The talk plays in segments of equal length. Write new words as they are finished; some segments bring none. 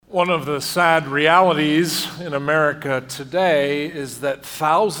One of the sad realities in America today is that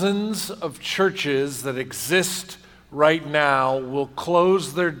thousands of churches that exist right now will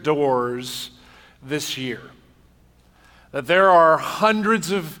close their doors this year. That there are hundreds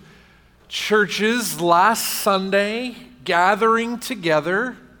of churches last Sunday gathering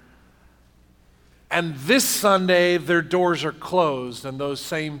together, and this Sunday their doors are closed, and those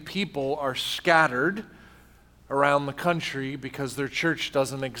same people are scattered around the country because their church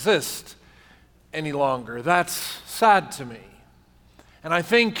doesn't exist any longer. That's sad to me. And I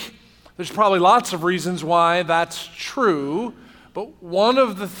think there's probably lots of reasons why that's true, but one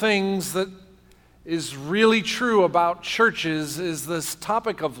of the things that is really true about churches is this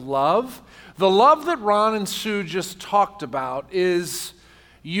topic of love. The love that Ron and Sue just talked about is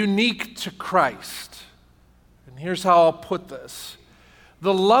unique to Christ. And here's how I'll put this.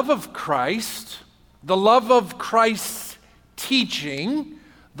 The love of Christ, the love of Christ's teaching,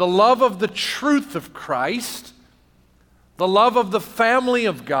 the love of the truth of Christ, the love of the family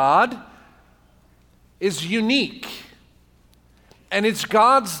of God is unique. And it's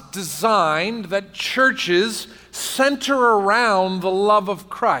God's design that churches center around the love of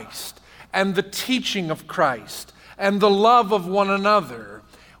Christ and the teaching of Christ and the love of one another,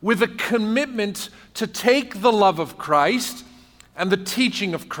 with a commitment to take the love of Christ and the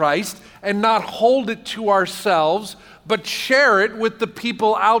teaching of Christ and not hold it to ourselves, but share it with the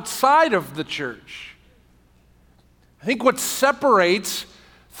people outside of the church. I think what separates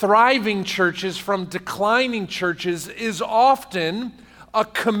thriving churches from declining churches is often a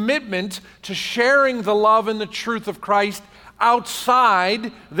commitment to sharing the love and the truth of Christ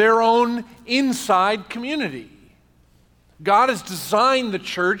outside their own inside community. God has designed the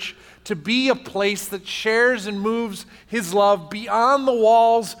church to be a place that shares and moves His love beyond the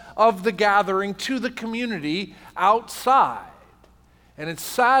walls of the gathering to the community outside. And it's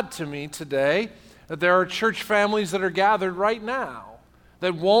sad to me today that there are church families that are gathered right now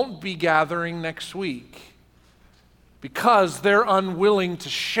that won't be gathering next week because they're unwilling to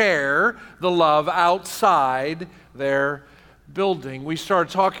share the love outside their building. We started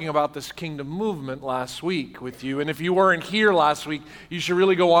talking about this kingdom movement last week with you, and if you weren't here last week, you should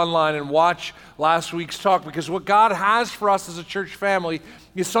really go online and watch last week's talk, because what God has for us as a church family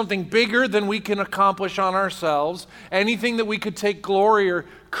is something bigger than we can accomplish on ourselves, anything that we could take glory or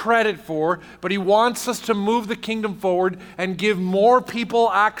credit for, but He wants us to move the kingdom forward and give more people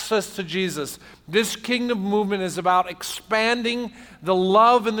access to Jesus. This kingdom movement is about expanding the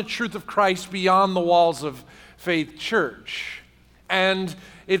love and the truth of Christ beyond the walls of Faith Church. And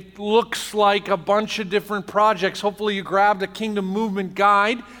it looks like a bunch of different projects. Hopefully you grabbed a Kingdom Movement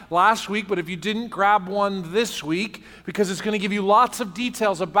guide last week, but if you didn't, grab one this week, because it's going to give you lots of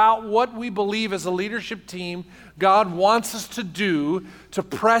details about what we believe as a leadership team God wants us to do to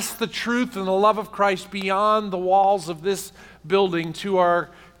press the truth and the love of Christ beyond the walls of this building to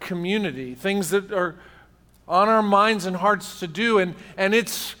our community. Things that are on our minds and hearts to do, and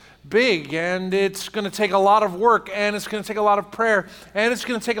it's big, and it's going to take a lot of work, and it's going to take a lot of prayer, and it's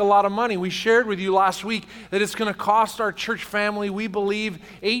going to take a lot of money. We shared with you last week that it's going to cost our church family, we believe,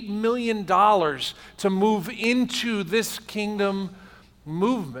 $8 million to move into this kingdom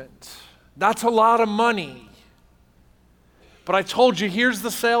movement. That's a lot of money. But I told you, here's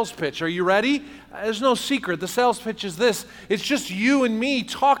the sales pitch. Are you ready? There's no secret. The sales pitch is this. It's just you and me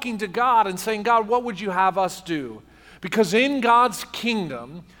talking to God and saying, God, what would you have us do? Because in God's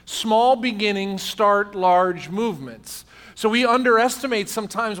kingdom, small beginnings start large movements. So we underestimate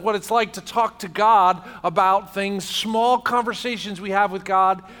sometimes what it's like to talk to God about things, small conversations we have with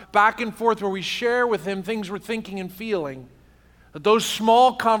God, back and forth, where we share with Him things we're thinking and feeling. That those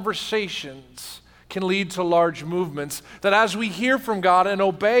small conversations can lead to large movements. That as we hear from God and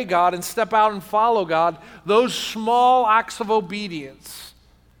obey God and step out and follow God, those small acts of obedience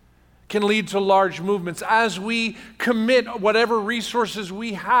can lead to large movements as we commit whatever resources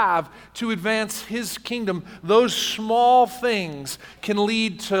we have to advance His kingdom. Those small things can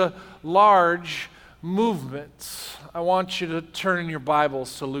lead to large movements. I want you to turn in your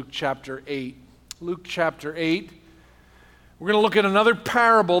Bibles to Luke chapter 8. Luke chapter 8. We're going to look at another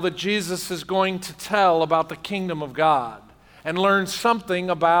parable that Jesus is going to tell about the kingdom of God and learn something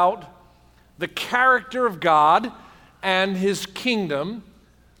about the character of God and His kingdom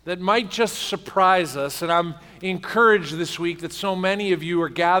that might just surprise us. And I'm encouraged this week that so many of you are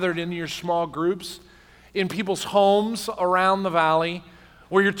gathered in your small groups, in people's homes around the valley,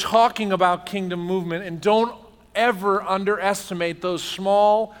 where you're talking about kingdom movement. And don't ever underestimate those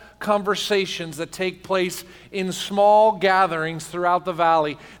small conversations that take place in small gatherings throughout the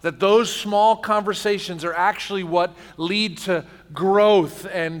valley, that those small conversations are actually what lead to growth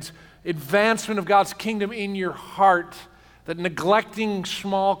and advancement of God's kingdom in your heart, that neglecting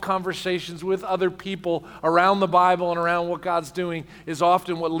small conversations with other people around the Bible and around what God's doing is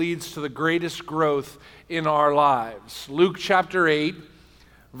often what leads to the greatest growth in our lives. Luke chapter 8,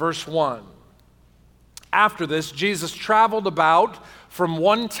 verse 1. After this, Jesus traveled about from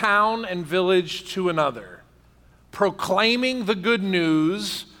one town and village to another, proclaiming the good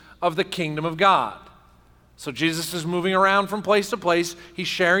news of the kingdom of God. So Jesus is moving around from place to place. He's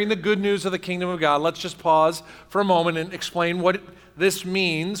sharing the good news of the kingdom of God. Let's just pause for a moment and explain what this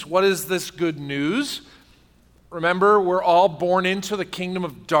means. What is this good news? Remember, we're all born into the kingdom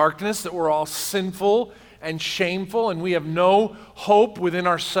of darkness, that we're all sinful and shameful, and we have no hope within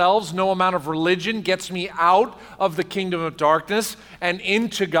ourselves. No amount of religion gets me out of the kingdom of darkness and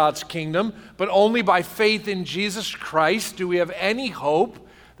into God's kingdom, but only by faith in Jesus Christ do we have any hope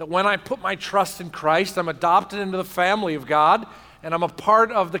that when I put my trust in Christ, I'm adopted into the family of God, and I'm a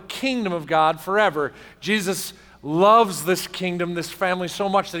part of the kingdom of God forever. Jesus loves this kingdom, this family so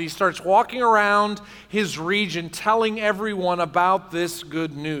much that he starts walking around his region telling everyone about this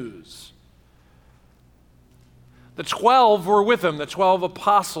good news. The 12 were with him, the 12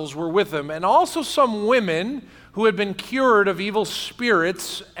 apostles were with him, and also some women who had been cured of evil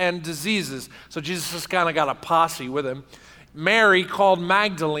spirits and diseases. So Jesus has kind of got a posse with him. Mary, called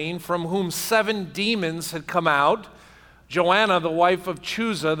Magdalene, from whom 7 demons had come out, Joanna, the wife of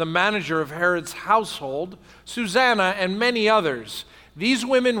Chuza, the manager of Herod's household, Susanna, and many others. These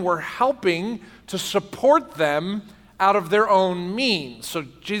women were helping to support them out of their own means. So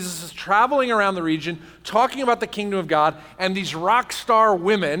Jesus is traveling around the region, talking about the kingdom of God, and these rock star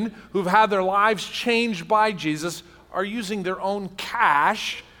women who've had their lives changed by Jesus are using their own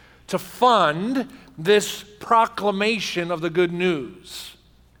cash to fund this proclamation of the good news.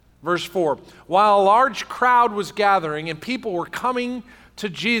 Verse 4, while a large crowd was gathering and people were coming to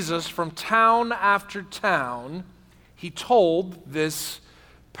Jesus from town after town, he told this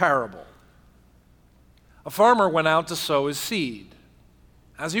parable. A farmer went out to sow his seed.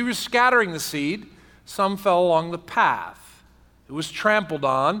 As he was scattering the seed, some fell along the path. It was trampled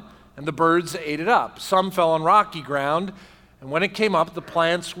on, and the birds ate it up. Some fell on rocky ground, and when it came up, the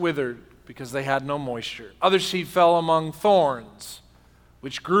plants withered because they had no moisture. Other seed fell among thorns,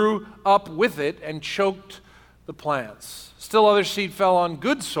 which grew up with it and choked the plants. Still other seed fell on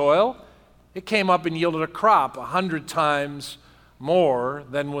good soil. It came up and yielded a crop 100 times more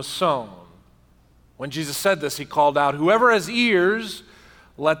than was sown. When Jesus said this, he called out, whoever has ears,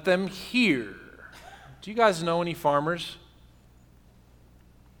 let them hear. Do you guys know any farmers?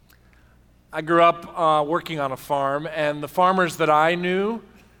 I grew up working on a farm, and the farmers that I knew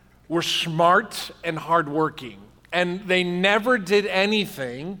were smart and hardworking, and they never did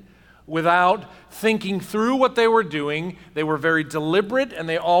anything without thinking through what they were doing. They were very deliberate, and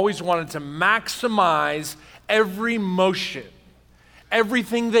they always wanted to maximize every motion,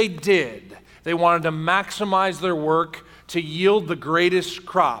 everything they did. They wanted to maximize their work to yield the greatest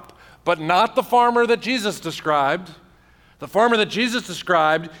crop, but not the farmer that Jesus described. The farmer that Jesus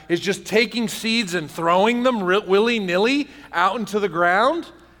described is just taking seeds and throwing them willy-nilly out into the ground.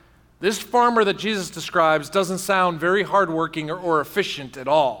 This farmer that Jesus describes doesn't sound very hardworking or efficient at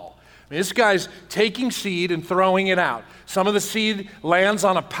all. I mean, this guy's taking seed and throwing it out. Some of the seed lands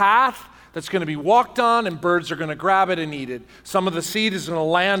on a path that's going to be walked on, and birds are going to grab it and eat it. Some of the seed is going to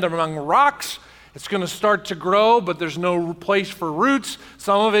land among rocks. It's going to start to grow, but there's no place for roots.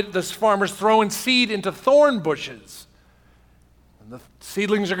 Some of it, this farmer's throwing seed into thorn bushes. And the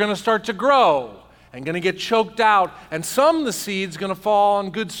seedlings are going to start to grow and going to get choked out, and some of the seed's going to fall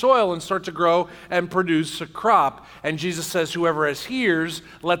on good soil and start to grow and produce a crop. And Jesus says, whoever has ears,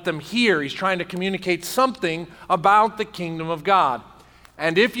 let them hear. He's trying to communicate something about the kingdom of God.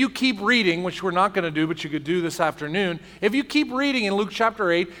 And if you keep reading, which we're not going to do, but you could do this afternoon, if you keep reading in Luke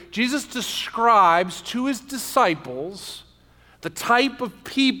chapter 8, Jesus describes to his disciples the type of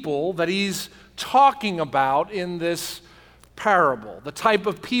people that he's talking about in this parable, the type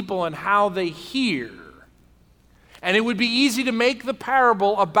of people and how they hear. And it would be easy to make the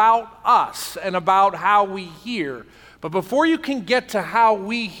parable about us and about how we hear. But before you can get to how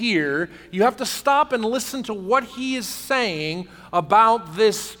we hear, you have to stop and listen to what he is saying about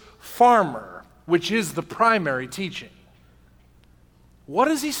this farmer, which is the primary teaching. What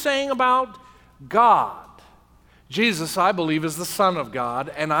is he saying about God? Jesus, I believe, is the Son of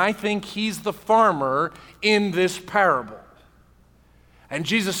God, and I think he's the farmer in this parable. And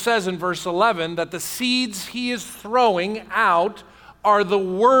Jesus says in verse 11 that the seeds he is throwing out are the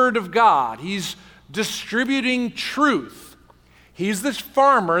Word of God. He's distributing truth. He's this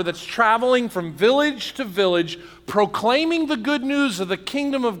farmer that's traveling from village to village, proclaiming the good news of the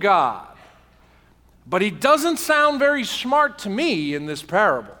kingdom of God. But he doesn't sound very smart to me in this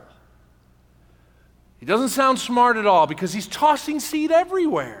parable. He doesn't sound smart at all because he's tossing seed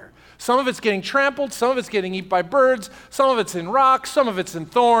everywhere. Some of it's getting trampled, some of it's getting eaten by birds, some of it's in rocks, some of it's in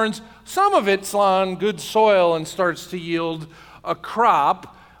thorns, some of it's on good soil and starts to yield a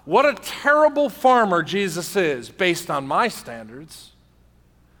crop. What a terrible farmer Jesus is, based on my standards.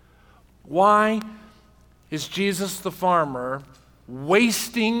 Why is Jesus the farmer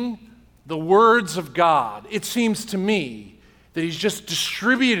wasting the words of God? It seems to me that he's just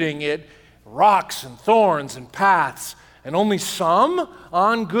distributing it, rocks and thorns and paths, and only some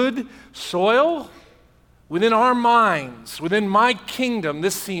on good soil. Within our minds, within my kingdom,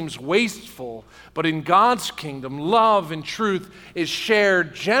 this seems wasteful, but in God's kingdom, love and truth is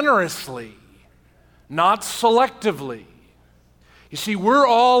shared generously, not selectively. You see, we're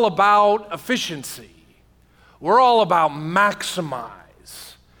all about efficiency. We're all about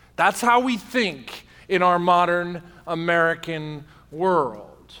maximize. That's how we think in our modern American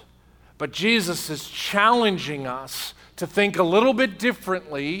world. But Jesus is challenging us to think a little bit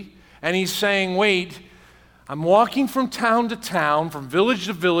differently, and he's saying, wait, I'm walking from town to town, from village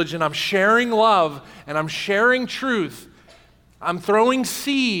to village, and I'm sharing love, and I'm sharing truth. I'm throwing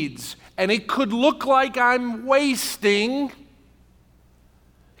seeds, and it could look like I'm wasting.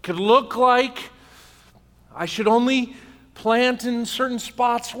 It could look like I should only plant in certain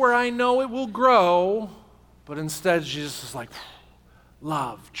spots where I know it will grow, but instead Jesus is like,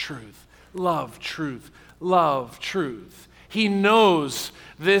 love, truth, love, truth, love, truth. He knows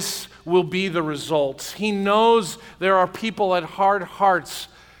this will be the results. He knows there are people at hard hearts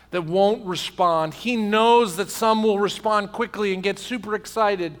that won't respond. He knows that some will respond quickly and get super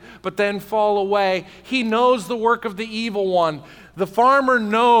excited, but then fall away. He knows the work of the evil one. The farmer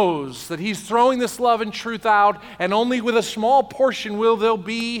knows that he's throwing this love and truth out, and only with a small portion will there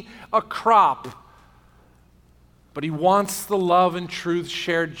be a crop. But he wants the love and truth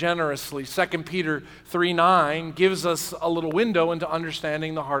shared generously. 2 Peter 3:9 gives us a little window into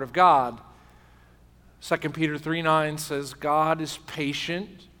understanding the heart of God. 2 Peter 3:9 says, God is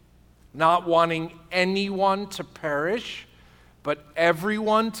patient, not wanting anyone to perish, but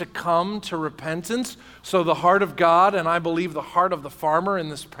everyone to come to repentance. So the heart of God, and I believe the heart of the farmer in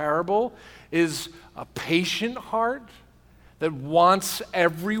this parable, is a patient heart that wants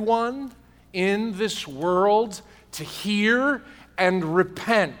everyone in this world to hear and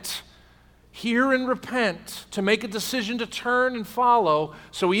repent. Hear and repent, to make a decision to turn and follow.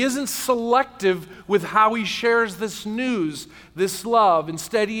 So he isn't selective with how he shares this news, this love.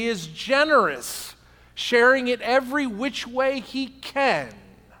 Instead, he is generous, sharing it every which way he can,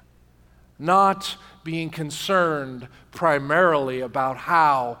 not being concerned primarily about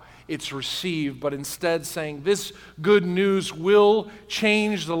how it's received, but instead saying this good news will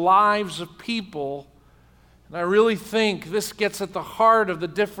change the lives of people. And I really think this gets at the heart of the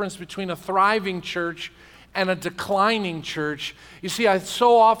difference between a thriving church and a declining church. You see, I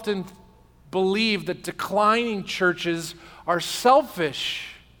so often believe that declining churches are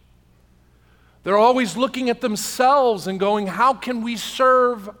selfish. They're always looking at themselves and going, how can we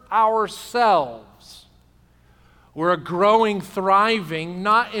serve ourselves? We're a growing, thriving,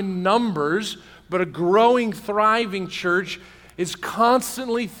 not in numbers, but a growing, thriving church is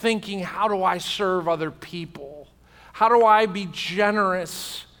constantly thinking, how do I serve other people? How do I be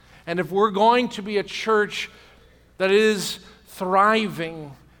generous? And if we're going to be a church that is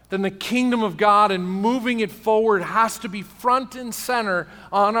thriving, then the kingdom of God and moving it forward has to be front and center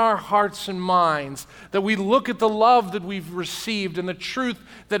on our hearts and minds. That we look at the love that we've received and the truth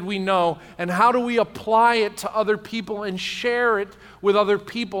that we know, and how do we apply it to other people and share it with other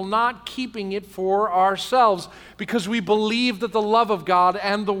people, not keeping it for ourselves, because we believe that the love of God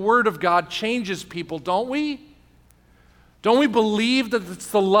and the Word of God changes people, don't we? Don't we believe that it's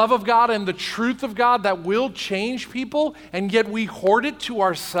the love of God and the truth of God that will change people, and yet we hoard it to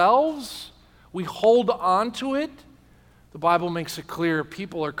ourselves? We hold on to it? The Bible makes it clear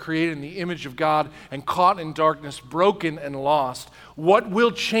people are created in the image of God and caught in darkness, broken and lost. What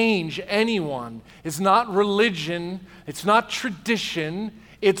will change anyone is not religion, it's not tradition,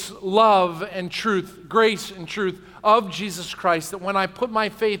 it's love and truth, grace and truth of Jesus Christ, that when I put my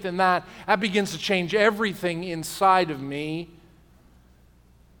faith in that, that begins to change everything inside of me.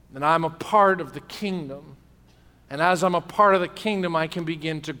 And I'm a part of the kingdom. And as I'm a part of the kingdom, I can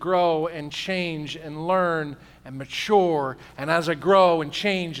begin to grow and change and learn and mature. And as I grow and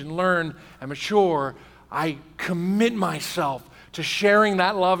change and learn and mature, I commit myself to sharing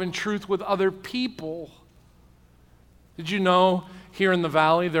that love and truth with other people. Did you know here in the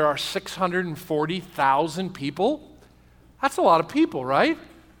valley there are 640,000 people? That's a lot of people, right?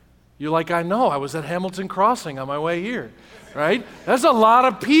 You're like, I know, I was at Hamilton Crossing on my way here, right? That's a lot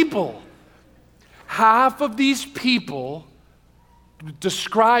of people. Half of these people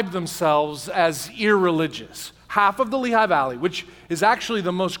describe themselves as irreligious. Half of the Lehigh Valley, which is actually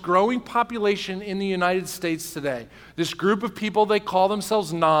the most growing population in the United States today. This group of people, they call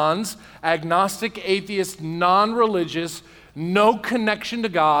themselves nones, agnostic, atheist, non-religious, no connection to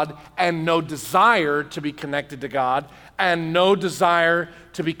God, and no desire to be connected to God, and no desire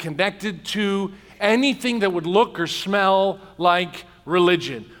to be connected to anything that would look or smell like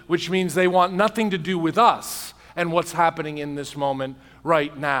religion, which means they want nothing to do with us and what's happening in this moment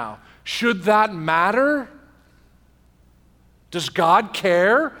right now. Should that matter? Does God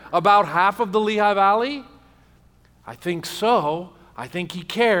care about half of the Lehigh Valley? I think so. I think He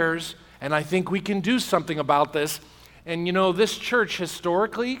cares, and I think we can do something about this. And you know, this church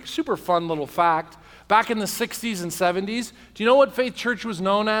historically, super fun little fact, back in the 60s and 70s, do you know what Faith Church was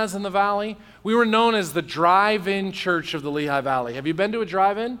known as in the Valley? We were known as the drive-in church of the Lehigh Valley. Have you been to a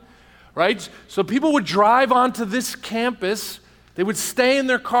drive-in? Right? So people would drive onto this campus, they would stay in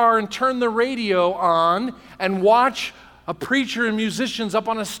their car and turn the radio on and watch a preacher and musicians up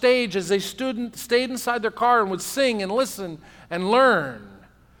on a stage as they stayed inside their car and would sing and listen and learn.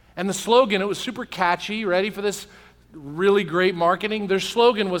 And the slogan, it was super catchy, ready for this really great marketing? Their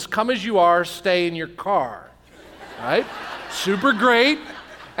slogan was, "Come as you are, stay in your car." Right? Super great.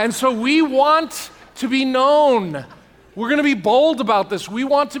 And so we want to be known. We're going to be bold about this. We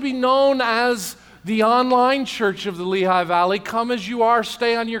want to be known as the online church of the Lehigh Valley. Come as you are,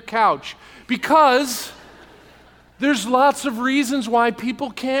 stay on your couch. Because there's lots of reasons why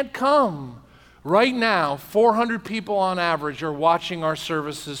people can't come. Right now, 400 people on average are watching our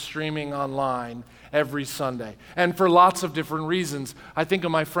services streaming online every Sunday. And for lots of different reasons. I think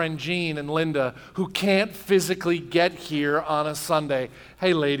of my friend Jean and Linda who can't physically get here on a Sunday.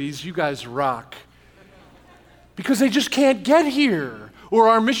 Hey ladies, you guys rock. Because they just can't get here. Or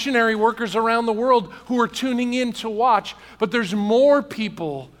our missionary workers around the world who are tuning in to watch. But there's more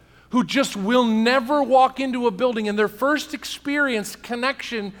people who just will never walk into a building, and their first experience,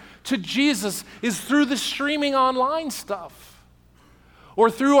 connection to Jesus is through the streaming online stuff, or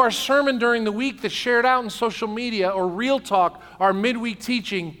through our sermon during the week that's shared out in social media, or Real Talk, our midweek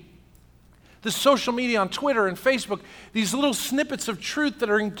teaching, the social media on Twitter and Facebook, these little snippets of truth that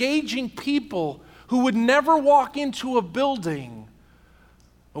are engaging people who would never walk into a building.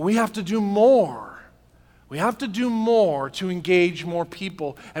 But we have to do more. We have to do more to engage more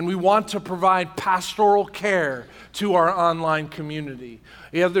people, and we want to provide pastoral care to our online community.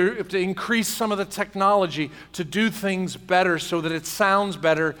 We have to increase some of the technology to do things better so that it sounds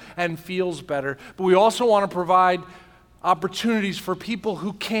better and feels better. But we also want to provide opportunities for people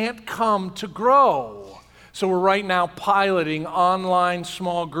who can't come to grow. So we're right now piloting online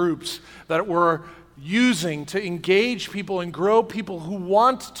small groups that we're using to engage people and grow people who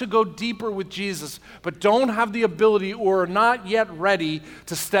want to go deeper with Jesus but don't have the ability or are not yet ready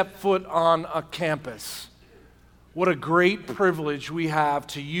to step foot on a campus. What a great privilege we have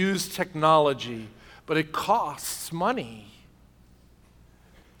to use technology, but it costs money.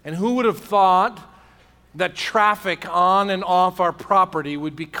 And who would have thought that traffic on and off our property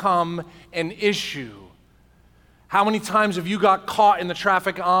would become an issue? How many times have you got caught in the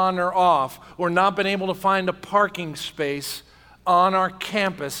traffic on or off, or not been able to find a parking space on our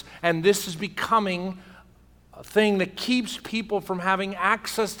campus? And this is becoming a thing that keeps people from having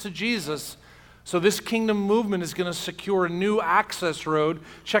access to Jesus. So this kingdom movement is going to secure a new access road.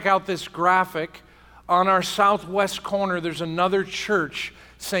 Check out this graphic. On our southwest corner, there's another church,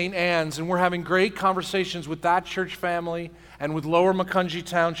 St. Anne's, and we're having great conversations with that church family and with Lower Macungie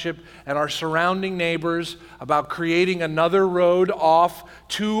Township and our surrounding neighbors about creating another road off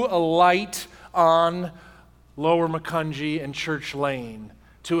to a light on Lower Macungie and Church Lane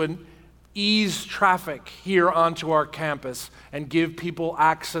to ease traffic here onto our campus and give people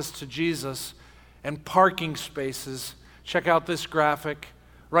access to Jesus and parking spaces. Check out this graphic.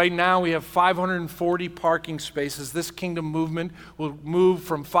 Right now we have 540 parking spaces. This kingdom movement will move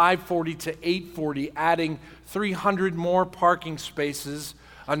from 540 to 840, adding 300 more parking spaces,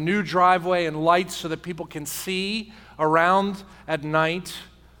 a new driveway and lights so that people can see around at night.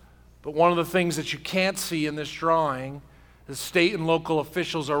 But one of the things that you can't see in this drawing, the state and local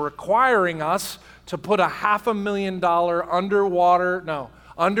officials are requiring us to put a $500,000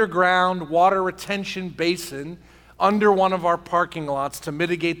 underground water retention basin under one of our parking lots to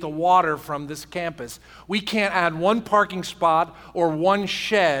mitigate the water from this campus. We can't add one parking spot or one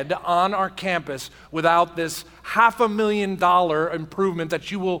shed on our campus without this $500,000 improvement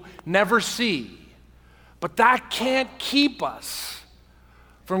that you will never see. But that can't keep us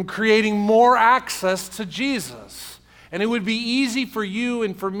from creating more access to Jesus. And it would be easy for you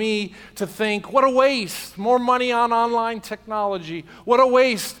and for me to think, what a waste, more money on online technology, what a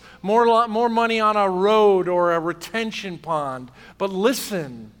waste, more money on a road or a retention pond. But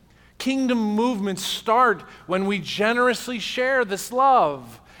listen, kingdom movements start when we generously share this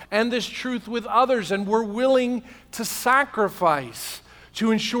love and this truth with others, and we're willing to sacrifice to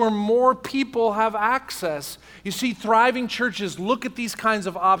ensure more people have access. You see, thriving churches look at these kinds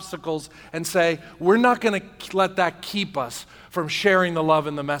of obstacles and say, we're not going to let that keep us from sharing the love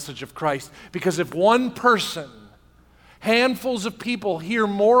and the message of Christ. Because if one person, handfuls of people hear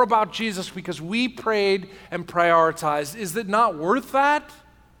more about Jesus because we prayed and prioritized, is it not worth that?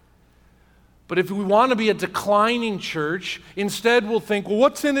 But if we want to be a declining church, instead we'll think, well,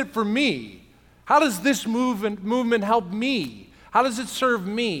 what's in it for me? How does this movement help me? How does it serve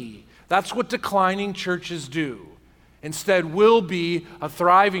me? That's what declining churches do. Instead, we'll be a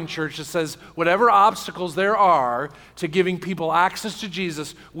thriving church that says, whatever obstacles there are to giving people access to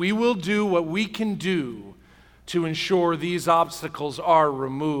Jesus, we will do what we can do to ensure these obstacles are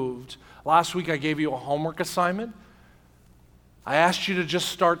removed. Last week I gave you a homework assignment. I asked you to just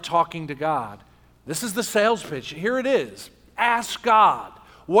start talking to God. This is the sales pitch. Here it is. Ask God,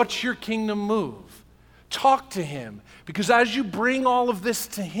 what's your kingdom move? Talk to Him, because as you bring all of this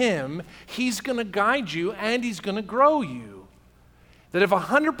to Him, He's going to guide you and He's going to grow you. That if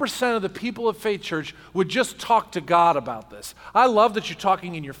 100% of the people of Faith Church would just talk to God about this. I love that you're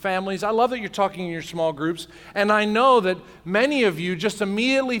talking in your families. I love that you're talking in your small groups. And I know that many of you just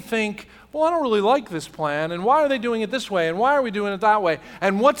immediately think, well, I don't really like this plan. And why are they doing it this way? And why are we doing it that way?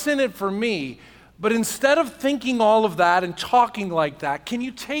 And what's in it for me? But instead of thinking all of that and talking like that, can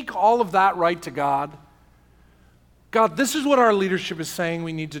you take all of that right to God? God, this is what our leadership is saying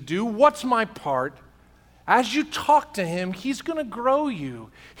we need to do. What's my part? As you talk to Him, He's going to grow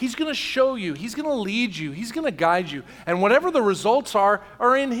you. He's going to show you. He's going to lead you. He's going to guide you. And whatever the results are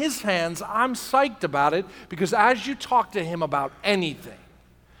in His hands. I'm psyched about it, because as you talk to Him about anything,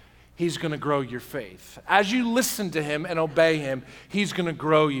 He's going to grow your faith. As you listen to Him and obey Him, He's going to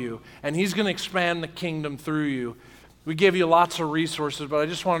grow you, and He's going to expand the kingdom through you. We gave you lots of resources, but I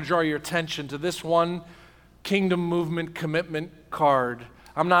just want to draw your attention to this one kingdom movement commitment card.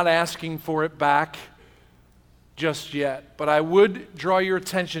 I'm not asking for it back just yet, but I would draw your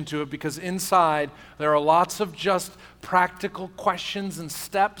attention to it, because inside there are lots of just practical questions and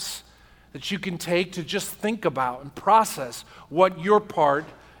steps that you can take to just think about and process what your part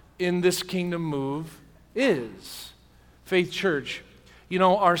in this kingdom move is. Faith Church, you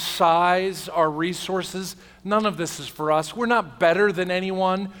know, our size, our resources, none of this is for us. We're not better than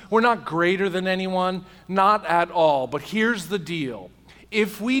anyone. We're not greater than anyone, not at all. But here's the deal.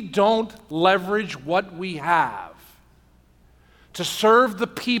 If we don't leverage what we have to serve the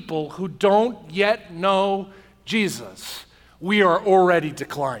people who don't yet know Jesus, we are already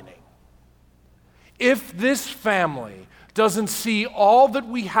declining. If this family doesn't see all that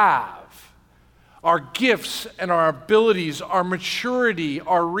we have, our gifts and our abilities, our maturity,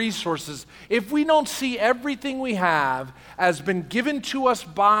 our resources, if we don't see everything we have as been given to us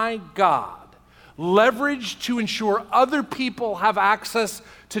by God, leveraged to ensure other people have access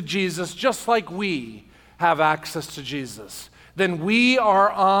to Jesus just like we have access to Jesus, then we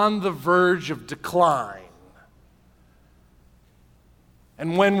are on the verge of decline.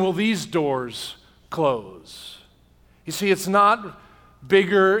 And when will these doors close? You see, it's not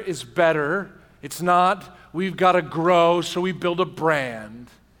bigger is better. It's not we've got to grow so we build a brand.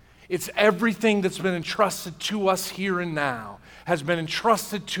 It's everything that's been entrusted to us here and now has been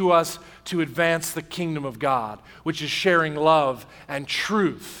entrusted to us to advance the kingdom of God, which is sharing love and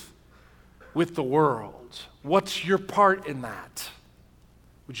truth with the world. What's your part in that?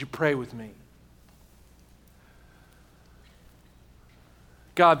 Would you pray with me?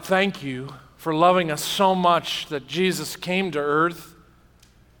 God, thank you for loving us so much that Jesus came to earth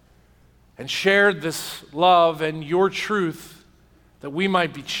and shared this love and your truth that we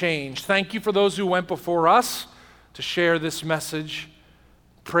might be changed. Thank you for those who went before us to share this message,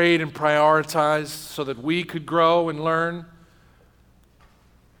 prayed and prioritized so that we could grow and learn.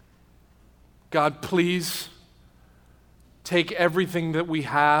 God, please take everything that we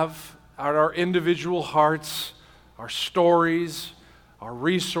have, our individual hearts, our stories, our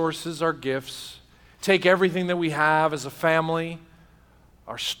resources, our gifts. Take everything that we have as a family,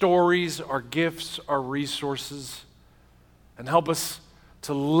 our stories, our gifts, our resources, And help us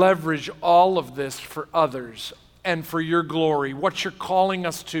to leverage all of this for others and for your glory. What you're calling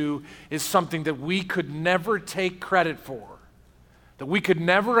us to is something that we could never take credit for, that we could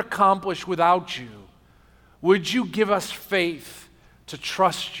never accomplish without you. Would you give us faith to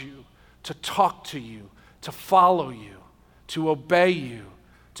trust you, to talk to you, to follow you, to obey you,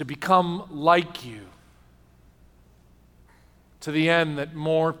 to become like you, to the end that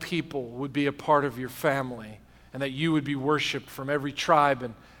more people would be a part of your family and that you would be worshiped from every tribe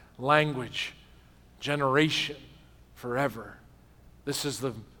and language, generation, forever. This is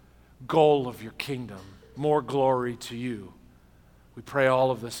the goal of your kingdom. More glory to you. We pray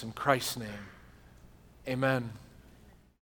all of this in Christ's name. Amen.